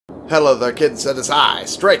Hello there, kids. It is I,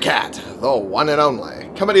 Stray Cat, the one and only,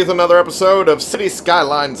 coming with another episode of City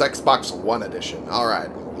Skylines Xbox One Edition. Alright,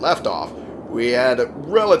 when we left off, we had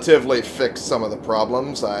relatively fixed some of the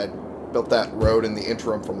problems. I built that road in the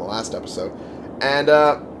interim from the last episode. And,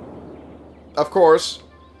 of course,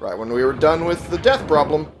 right when we were done with the death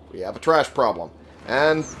problem, we have a trash problem.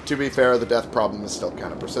 And, to be fair, the death problem is still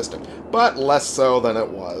kind of persistent, but less so than it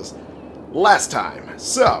was last time.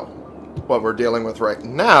 So, what we're dealing with right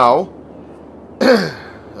now...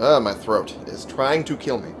 my throat is trying to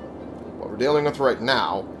kill me. What we're dealing with right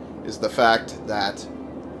now is the fact that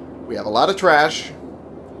we have a lot of trash,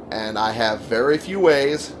 and I have very few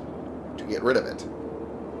ways to get rid of it.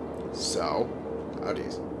 So... oh,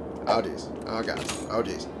 geez. Oh, geez. Oh, God. Oh,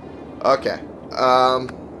 geez. Okay.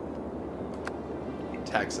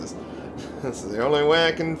 Taxes. This is the only way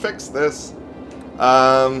I can fix this.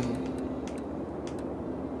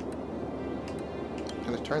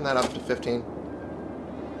 Can I turn that up to 15?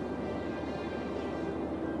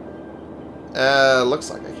 Looks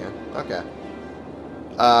like I can. Okay.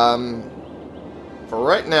 For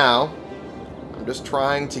right now, I'm just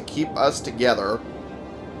trying to keep us together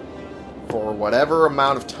for whatever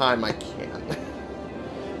amount of time I can.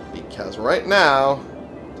 Because right now,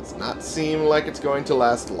 it does not seem like it's going to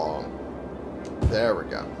last long. There we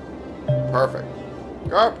go. Perfect.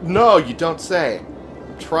 No, you don't say.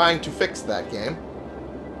 I'm trying to fix that game.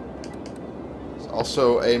 It's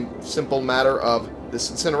also a simple matter of this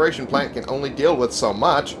incineration plant can only deal with so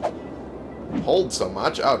much. Hold so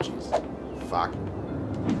much. Oh, jeez. Fuck.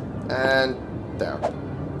 And there.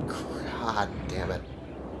 God damn it.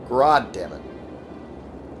 God damn it.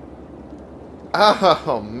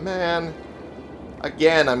 Oh, man.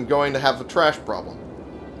 Again, I'm going to have a trash problem.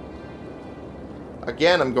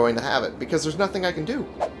 Again, I'm going to have it, because there's nothing I can do.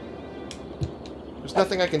 There's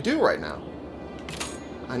nothing I can do right now.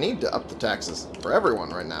 I need to up the taxes for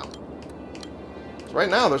everyone right now. Right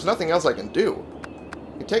now, there's nothing else I can do.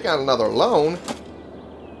 I can take out another loan,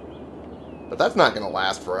 but that's not going to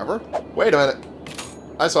last forever. Wait a minute.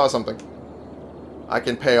 I saw something. I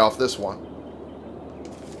can pay off this one.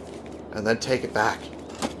 And then take it back.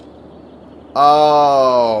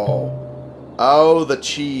 Oh. Oh, the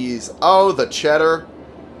cheese. Oh, the cheddar.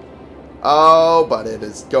 Oh, but it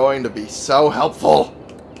is going to be so helpful.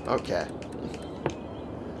 Okay.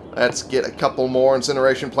 Let's get a couple more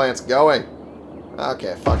incineration plants going.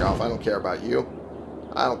 Okay, fuck off. I don't care about you.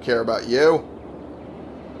 I don't care about you.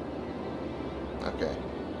 Okay.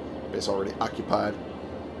 Base already occupied.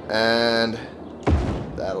 And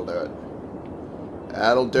that'll do it.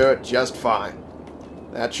 That'll do it just fine.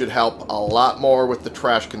 That should help a lot more with the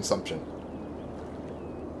trash consumption.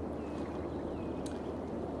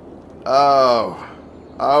 Oh.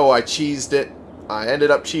 Oh, I cheesed it. I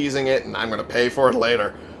ended up cheesing it, and I'm going to pay for it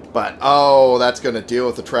later. But, oh, that's going to deal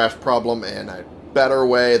with the trash problem in a better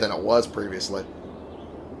way than it was previously.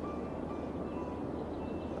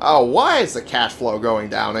 Oh, why is the cash flow going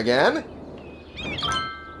down again?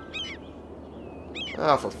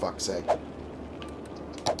 Oh, for fuck's sake.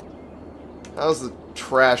 How's the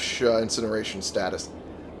trash incineration status?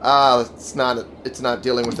 It's not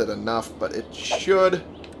dealing with it enough, but it should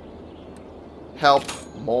help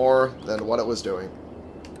more than what it was doing.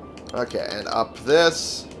 Okay, and up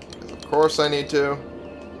this, because of course I need to.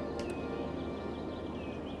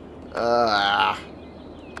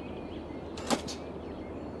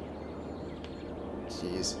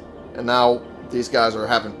 Jeez. And now these guys are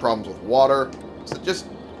having problems with water. Is it just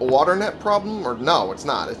a water net problem? Or no, it's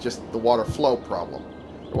not. It's just the water flow problem.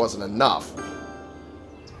 There wasn't enough.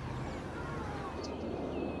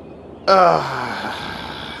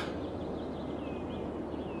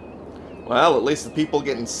 Well, at least the people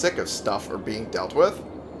getting sick of stuff are being dealt with.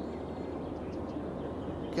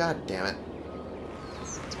 God damn it.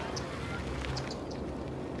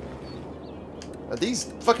 Are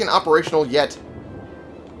these fucking operational yet?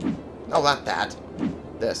 No, not that.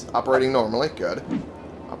 This. Operating normally. Good.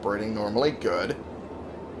 Operating normally. Good.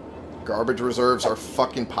 Garbage reserves are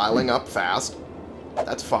fucking piling up fast.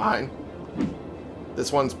 That's fine.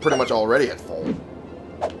 This one's pretty much already at full.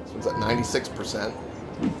 This one's at 96%.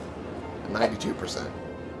 92%.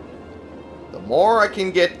 The more I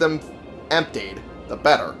can get them emptied, the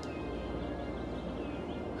better.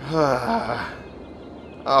 Oh,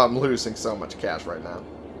 I'm losing so much cash right now.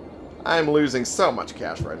 I'm losing so much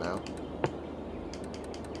cash right now.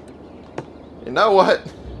 You know what?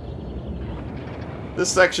 This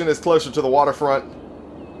section is closer to the waterfront.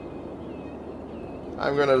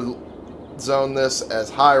 I'm going to zone this as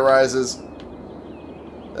high rises.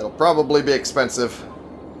 It'll probably be expensive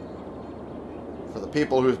for the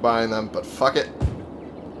people who's buying them, but fuck it.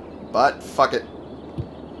 But, fuck it.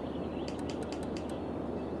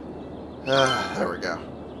 There we go.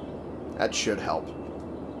 That should help.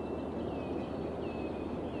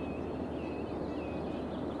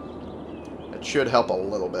 That should help a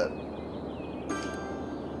little bit.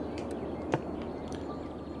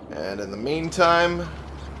 And in the meantime,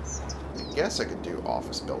 I guess I could do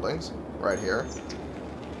office buildings right here.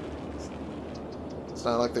 It's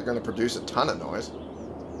not like they're going to produce a ton of noise.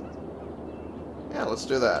 Yeah, let's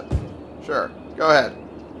do that. Sure. Go ahead.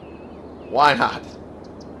 Why not?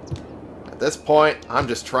 At this point, I'm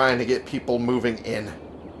just trying to get people moving in.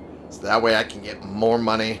 So that way I can get more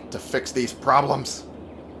money to fix these problems.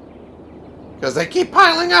 Because they keep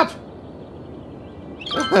piling up!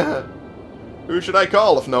 Who should I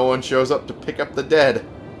call if no one shows up to pick up the dead?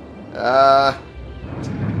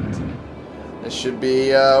 This should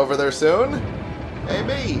be over there soon.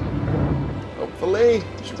 Maybe. Hopefully.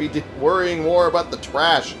 Should be worrying more about the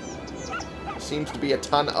trash. Seems to be a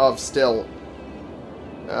ton of still.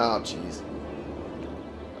 Oh, jeez.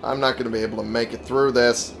 I'm not going to be able to make it through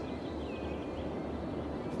this.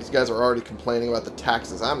 These guys are already complaining about the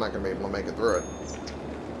taxes. I'm not going to be able to make it through it.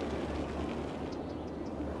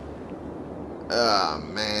 Oh,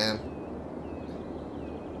 man.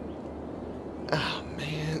 Oh,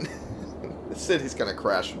 man. The city's going to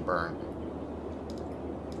crash and burn.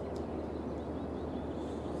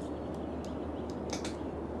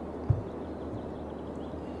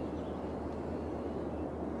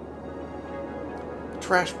 The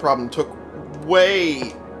trash problem took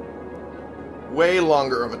way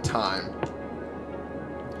longer of a time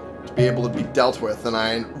to be able to be dealt with than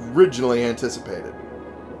I originally anticipated.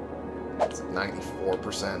 It's at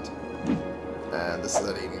 94%. And this is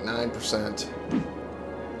at 89%.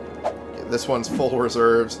 Okay, this one's full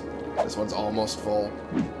reserves. This one's almost full.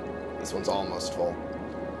 This one's almost full.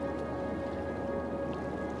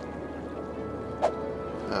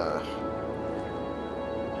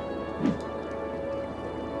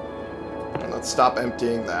 And let's stop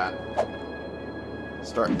emptying that.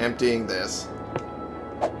 Start emptying this.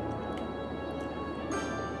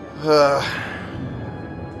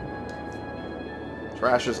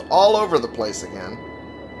 Trash is all over the place again.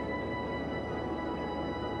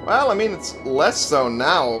 Well, I mean, it's less so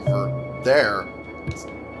now over there. It's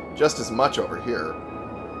just as much over here.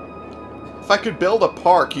 If I could build a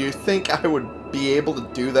park, you think I would be able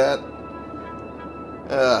to do that?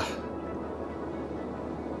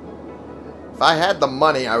 If I had the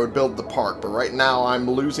money, I would build the park, but right now I'm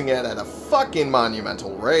losing it at a fucking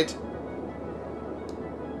monumental rate.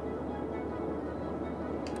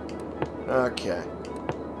 Okay.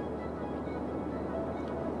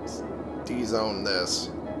 Let's de-zone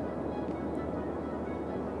this.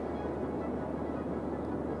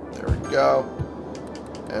 There we go.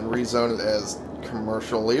 And rezone it as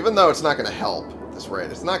commercial, even though it's not going to help at this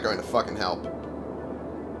rate. It's not going to fucking help.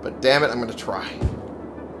 But damn it, I'm going to try.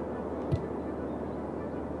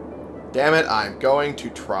 Damn it, I'm going to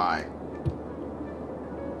try.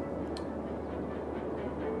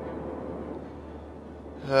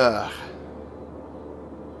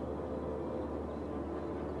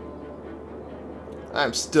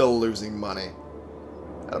 I'm still losing money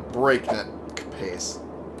at a breakneck pace.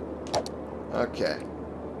 Okay.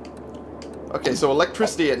 Okay, so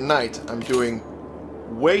electricity at night I'm doing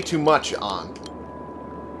way too much on.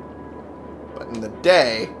 But in the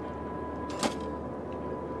day...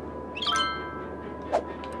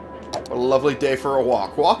 What a lovely day for a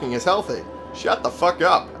walk. Walking is healthy. Shut the fuck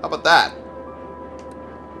up. How about that?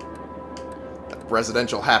 That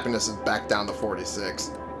residential happiness is back down to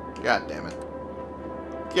 46. God damn it.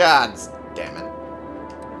 God damn it.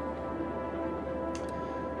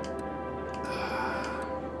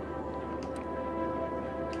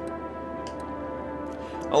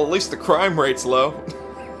 Well, at least the crime rate's low.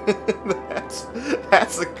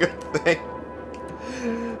 That's a good thing.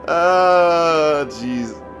 Oh,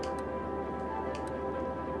 jeez.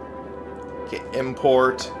 Okay,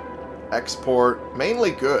 import, export,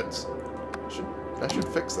 mainly goods. I should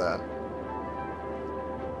fix that.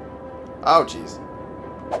 Oh, jeez.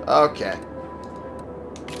 Okay.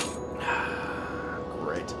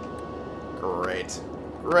 Great. Great.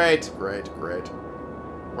 Great, great, great.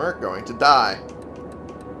 We're going to die.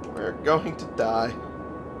 We're going to die.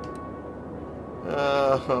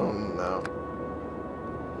 Oh, no.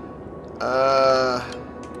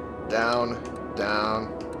 Down,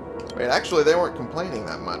 down. Wait, actually, they weren't complaining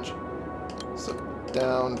that much. So,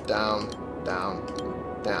 down, down, down,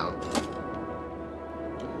 down.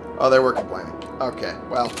 Oh, they were complaining. Okay,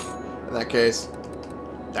 well, in that case,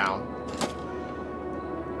 down.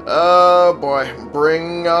 Oh, boy.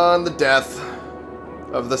 Bring on the death.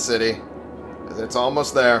 of the city. It's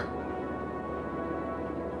almost there.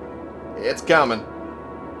 It's coming.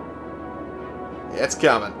 It's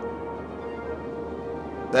coming.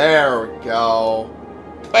 There we go.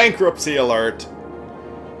 Bankruptcy alert.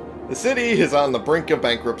 The city is on the brink of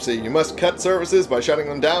bankruptcy. You must cut services by shutting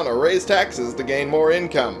them down or raise taxes to gain more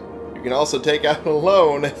income. You can also take out a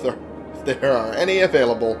loan if there are any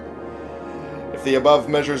available. If the above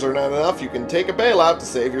measures are not enough, you can take a bailout to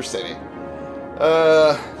save your city.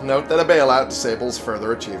 Note that a bailout disables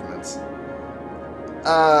further achievements.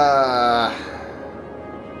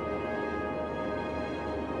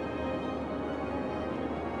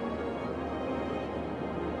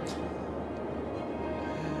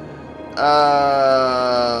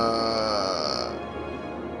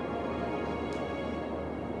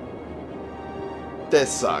 This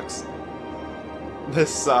sucks. This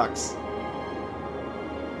sucks.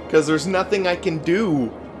 Because there's nothing I can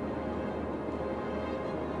do.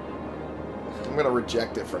 I'm gonna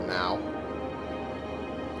reject it for now.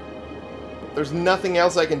 There's nothing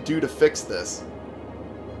else I can do to fix this.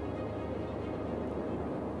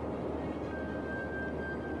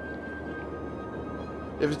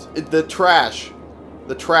 The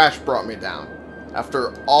trash brought me down.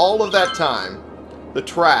 After all of that time, the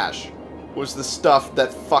trash was the stuff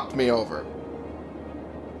that fucked me over.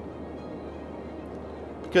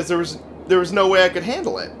 Because there was no way I could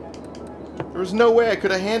handle it. There was no way I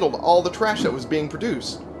could have handled all the trash that was being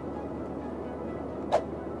produced.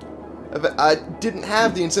 I didn't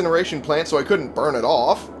have the incineration plant, so I couldn't burn it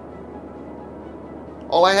off.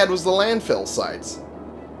 All I had was the landfill sites.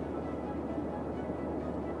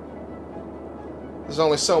 There's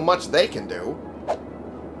only so much they can do.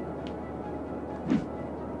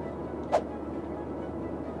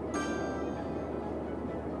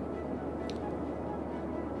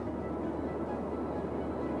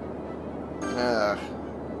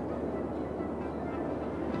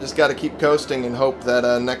 Just gotta keep coasting and hope that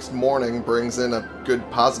next morning brings in a good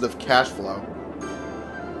positive cash flow.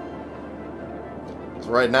 'Cause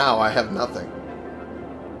right now I have nothing.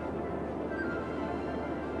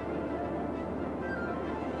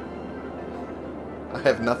 I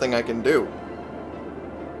have nothing I can do.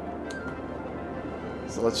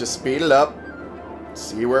 So let's just speed it up.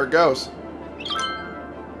 See where it goes.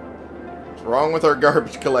 What's wrong with our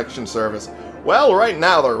garbage collection service? Well, right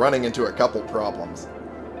now they're running into a couple problems.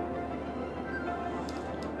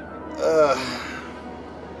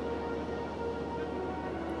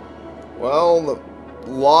 Well, the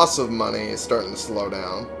loss of money is starting to slow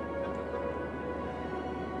down.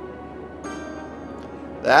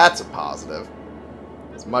 That's a positive.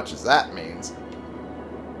 As much as that means.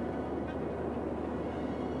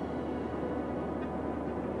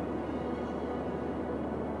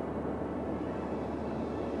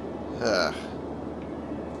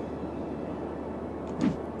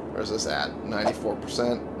 Where's this at?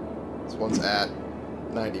 94%. This one's at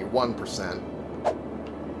 91%.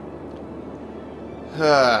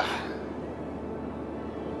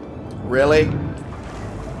 Really?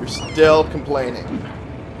 You're still complaining.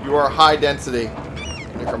 You are high density.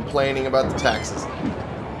 And you're complaining about the taxes.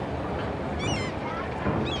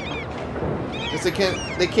 Because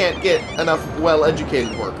they can't get enough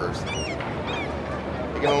well-educated workers.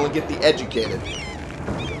 They can only get the educated.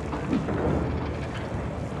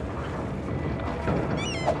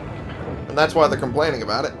 And that's why they're complaining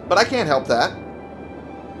about it. But I can't help that.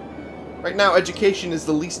 Right now, education is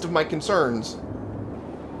the least of my concerns.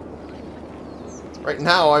 Right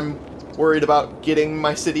now, I'm worried about getting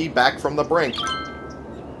my city back from the brink.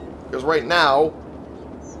 Because right now,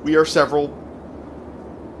 we are several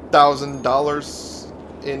 $1,000s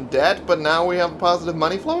in debt, but now we have a positive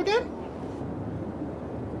money flow again?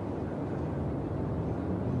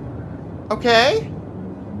 Okay.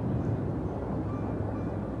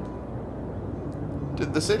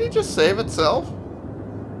 Did the city just save itself?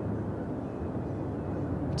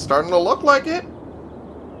 It's starting to look like it.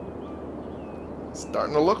 It's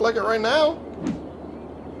starting to look like it right now.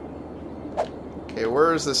 Okay,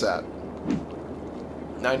 where is this at?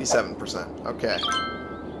 97%. Okay.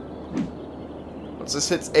 Once this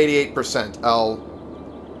hits 88%, I'll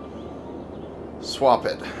swap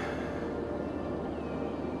it.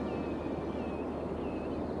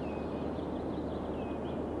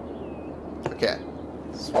 Okay.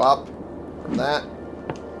 Swap from that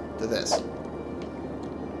to this.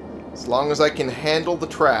 As long as I can handle the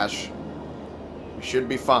trash, we should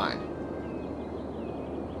be fine.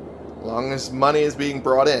 As long as money is being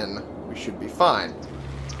brought in, we should be fine.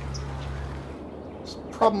 There's a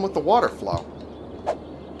problem with the water flow.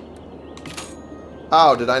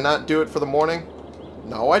 Oh, did I not do it for the morning?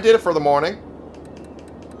 No, I did it for the morning.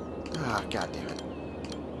 Ah, God damn it.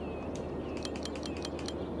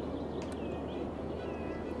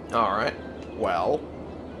 Alright. Well,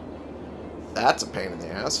 that's a pain in the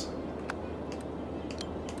ass.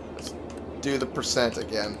 Let's do the percent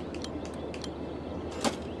again.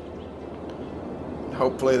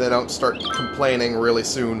 Hopefully they don't start complaining really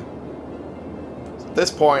soon. So at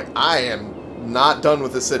this point, I am not done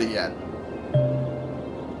with the city yet.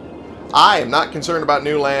 I am not concerned about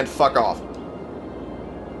new land. Fuck off.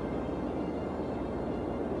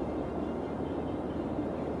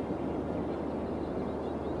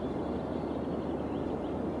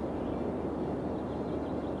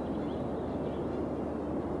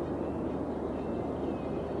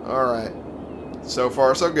 Alright. So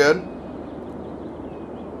far, so good.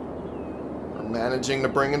 We're managing to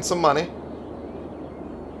bring in some money.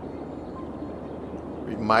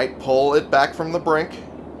 We might pull it back from the brink.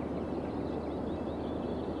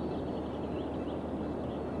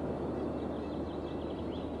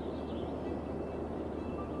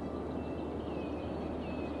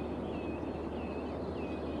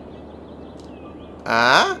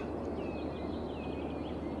 Ah?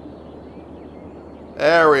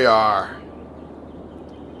 There we are.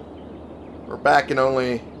 We're back in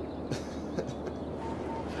only...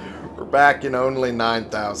 We're back in only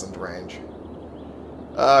 9,000 range.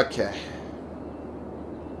 Okay.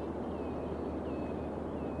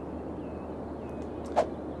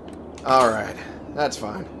 Alright. That's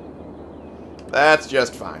fine. That's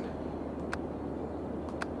just fine.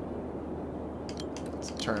 Let's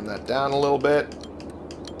turn that down a little bit.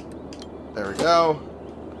 There we go.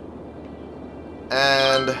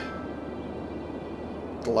 And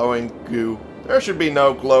glowing goo. There should be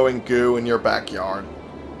no glowing goo in your backyard.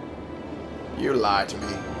 You lie to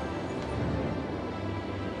me.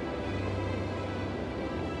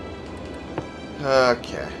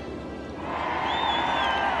 Okay.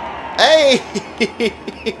 Hey!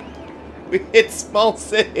 We hit small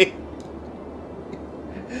city.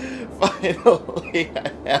 Finally,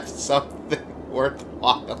 I have something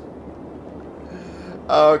worthwhile.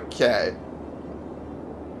 Okay.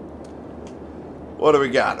 What do we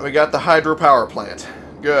got? We got the hydropower plant.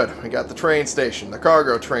 Good. We got the train station, the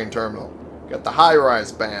cargo train terminal. We got the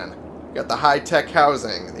high-rise ban. We got the high-tech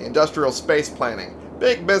housing, the industrial space planning,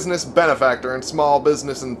 big business benefactor, and small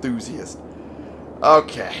business enthusiast.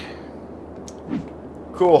 Okay.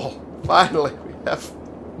 Cool. Finally, we have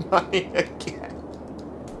money again.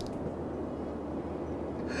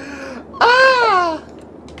 Ah!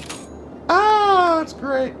 Oh, it's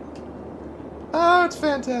great. Oh, it's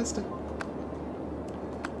fantastic.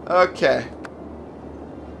 Okay.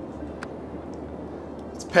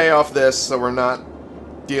 Let's pay off this so we're not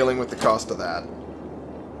dealing with the cost of that.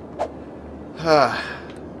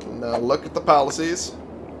 Now look at the policies.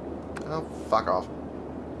 Oh, fuck off.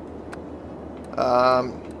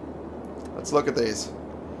 Let's look at these.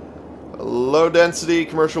 Low-density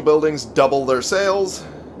commercial buildings double their sales,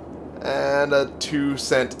 and a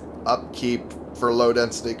 2-cent upkeep for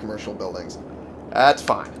low-density commercial buildings. That's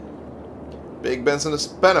fine. Big business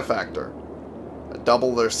benefactor.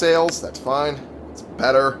 Double their sales, that's fine. It's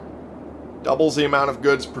better. Doubles the amount of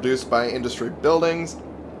goods produced by industry buildings.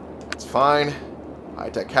 That's fine.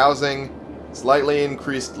 High-tech housing. Slightly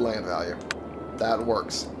increased land value. That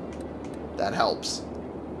works. That helps.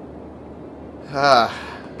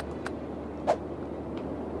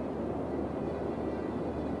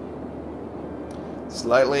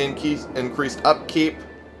 Slightly increased upkeep,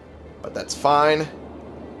 but that's fine,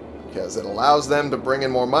 because it allows them to bring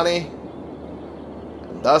in more money,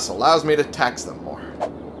 and thus allows me to tax them more.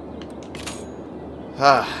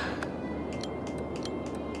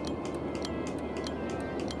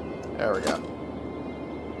 There we go.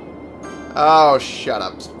 Oh, shut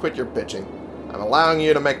up. Quit your bitching. I'm allowing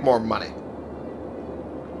you to make more money.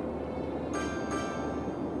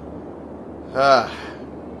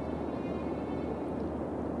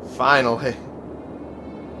 Finally.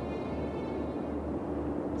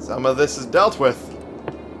 Some of this is dealt with.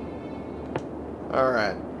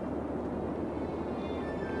 Alright.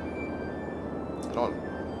 I don't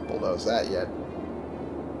bulldoze that yet.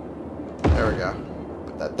 There we go.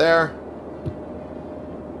 Put that there.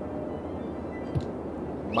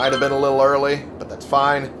 Might have been a little early, but that's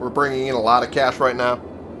fine. We're bringing in a lot of cash right now.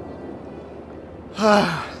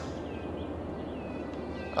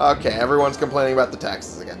 Okay, everyone's complaining about the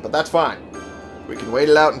taxes again, but that's fine. We can wait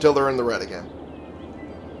it out until they're in the red again.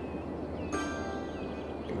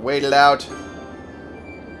 We can wait it out,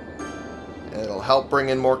 and it'll help bring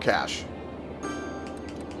in more cash.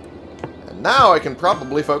 And now I can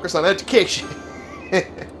probably focus on education.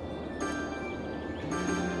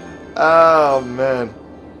 Oh, man.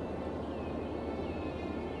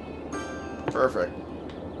 Perfect.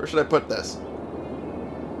 Where should I put this?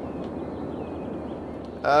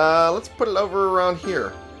 Let's put it over around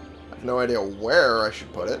here. I have no idea where I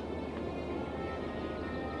should put it.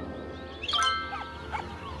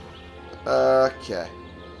 Okay.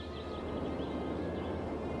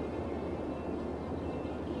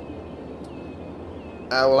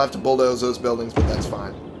 We'll have to bulldoze those buildings, but that's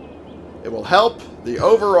fine. It will help the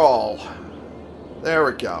overall. There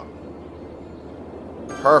we go.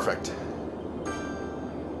 Perfect.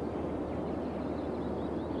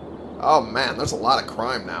 Oh man, there's a lot of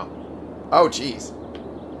crime now. Oh jeez.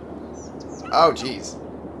 Oh jeez.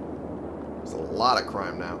 There's a lot of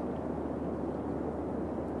crime now.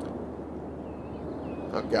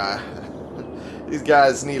 Oh god. These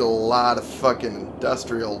guys need a lot of fucking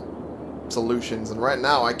industrial solutions, and right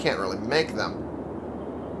now I can't really make them.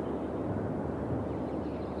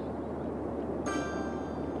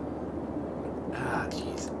 Ah,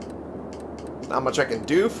 jeez. There's not much I can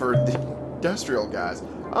do for the industrial guys.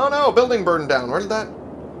 Oh no, building burned down. Where did that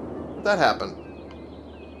happen?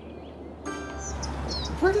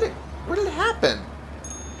 Where did it happen?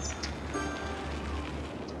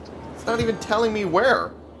 It's not even telling me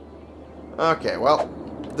where. Okay, well,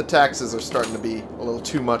 the taxes are starting to be a little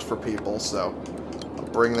too much for people, so I'll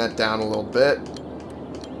bring that down a little bit.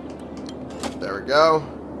 There we go.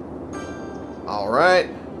 Alright.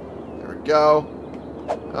 There we go.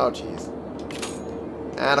 Oh, jeez.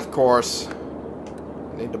 And, of course,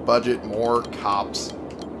 I need to budget more cops.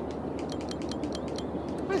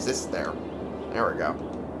 Why is this there? There we go.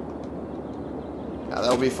 Yeah,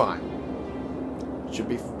 that'll be fine. Should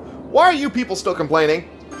be... Why are you people still complaining?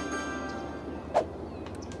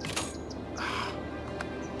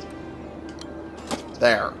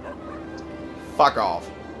 There. Fuck off.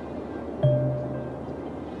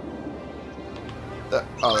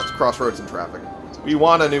 Oh, that's crossroads and traffic. We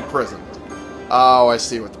want a new prison. Oh, I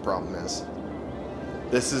see what the problem is.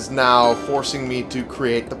 This is now forcing me to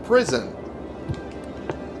create the prison.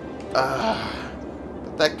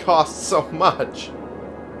 But that costs so much.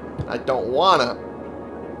 I don't wanna.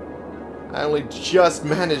 I only just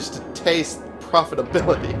managed to taste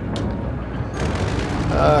profitability.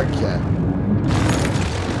 Okay.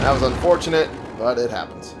 That was unfortunate, but it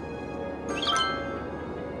happens.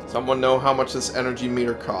 Someone know how much this energy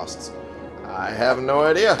meter costs? I have no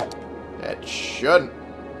idea. It shouldn't.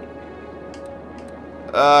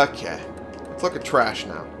 Okay. Let's look at trash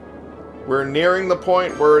now. We're nearing the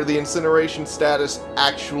point where the incineration status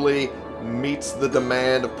actually meets the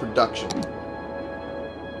demand of production.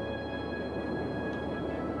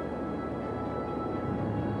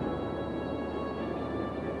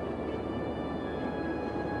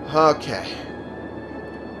 Okay.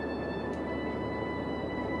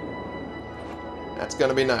 That's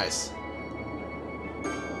gonna be nice.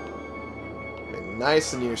 Be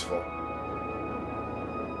nice and useful.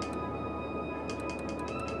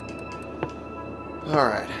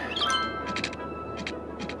 Alright.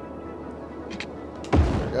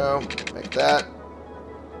 There we go. Make that.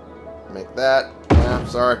 Make that. Yeah,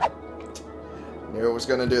 sorry. Knew it was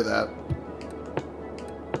gonna do that.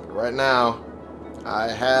 But right now, I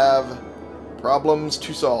have problems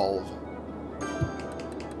to solve.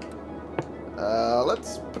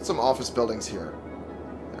 Let's put some office buildings here.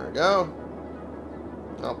 There we go.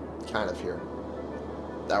 Oh, kind of here.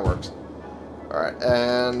 That works. Alright,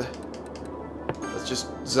 and let's just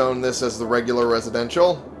zone this as the regular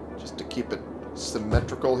residential, just to keep it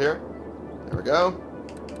symmetrical here. There we go.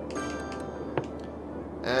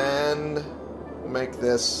 And we'll make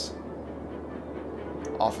this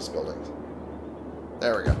office buildings.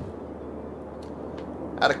 There we go.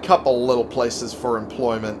 Add a couple little places for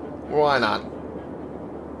employment. Why not?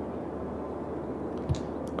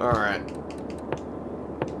 Alright.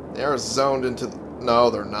 They're zoned into... No,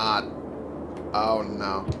 they're not. Oh,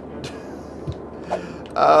 no.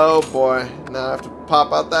 Oh, boy. Now I have to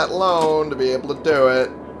pop out that loan to be able to do it.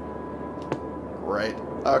 Great.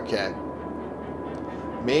 Okay.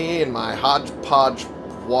 Me and my hodgepodge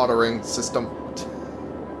watering system.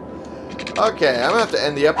 Okay, I'm going to have to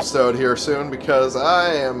end the episode here soon because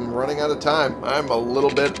I am running out of time. I'm a little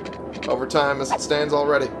bit over time as it stands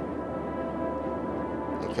already.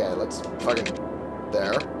 Okay, let's fucking...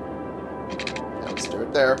 There. Now let's do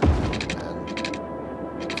it there.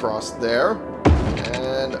 And across there.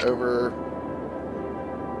 And over...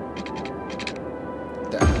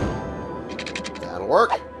 There. That'll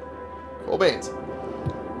work. Cool beans.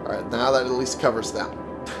 Alright, now that at least covers them.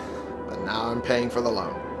 But now I'm paying for the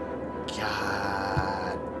loan.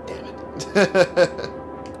 God damn it.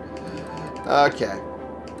 Okay.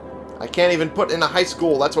 I can't even put in a high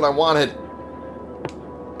school. That's what I wanted.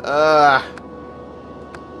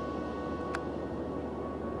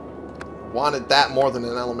 wanted that more than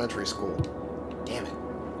an elementary school. Damn it.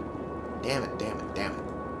 Damn it, damn it, damn it.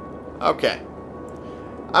 Okay.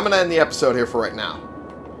 I'm going to end the episode here for right now.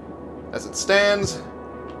 As it stands,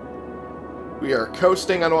 we are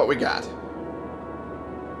coasting on what we got.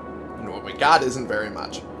 And what we got isn't very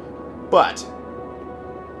much. But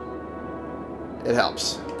it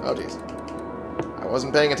helps. Oh, geez. I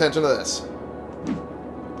wasn't paying attention to this.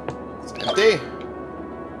 It's empty.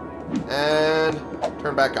 And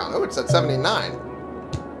turn back on. Oh, it's at 79.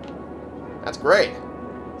 That's great.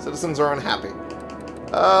 Citizens are unhappy.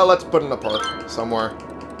 Let's put in a park somewhere.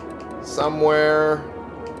 Somewhere.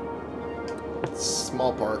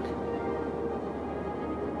 Small park.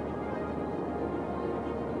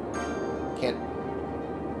 Can't.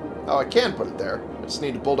 Oh, I can put it there. I just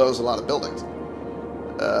need to bulldoze a lot of buildings.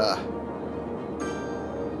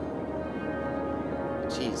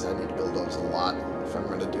 Jeez, I need to bulldoze a lot if I'm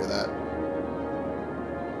going to do that.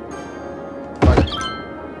 Fuck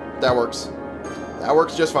it. That works. That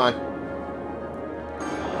works just fine.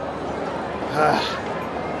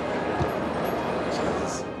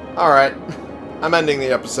 Alright. I'm ending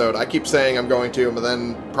the episode. I keep saying I'm going to, but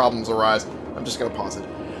then problems arise. I'm just going to pause it.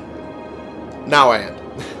 Now I end.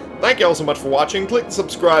 Thank you all so much for watching. Click the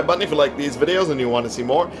subscribe button if you like these videos and you want to see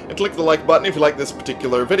more. And click the like button if you like this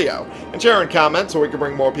particular video. And share and comment so we can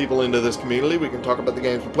bring more people into this community. We can talk about the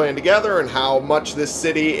games we're playing together and how much this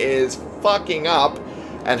city is fucking up.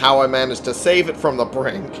 And how I managed to save it from the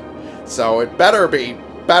brink. So it better be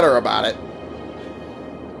better about it.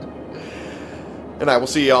 And I will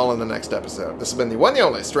see you all in the next episode. This has been the one and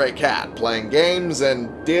only Stray Cat, playing games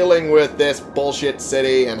and dealing with this bullshit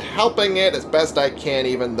city and helping it as best I can,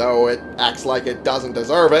 even though it acts like it doesn't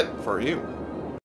deserve it, for you.